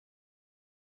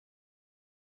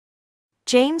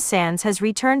James Sands has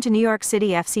returned to New York City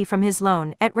FC from his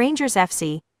loan at Rangers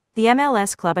FC, the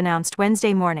MLS club announced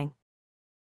Wednesday morning.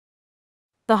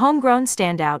 The homegrown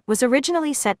standout was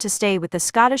originally set to stay with the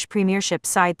Scottish Premiership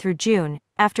side through June,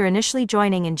 after initially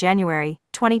joining in January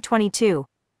 2022,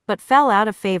 but fell out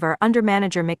of favour under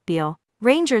manager Mick Beale.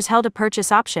 Rangers held a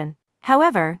purchase option.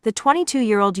 However, the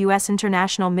 22-year-old U.S.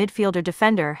 international midfielder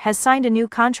defender has signed a new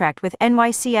contract with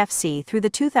NYCFC through the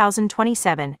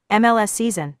 2027 MLS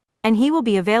season, and he will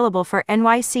be available for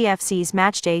NYCFC's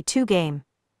Matchday 2 game.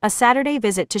 A Saturday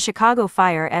visit to Chicago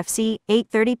Fire FC,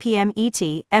 8:30 p.m. ET,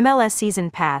 MLS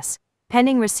season pass,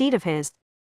 pending receipt of his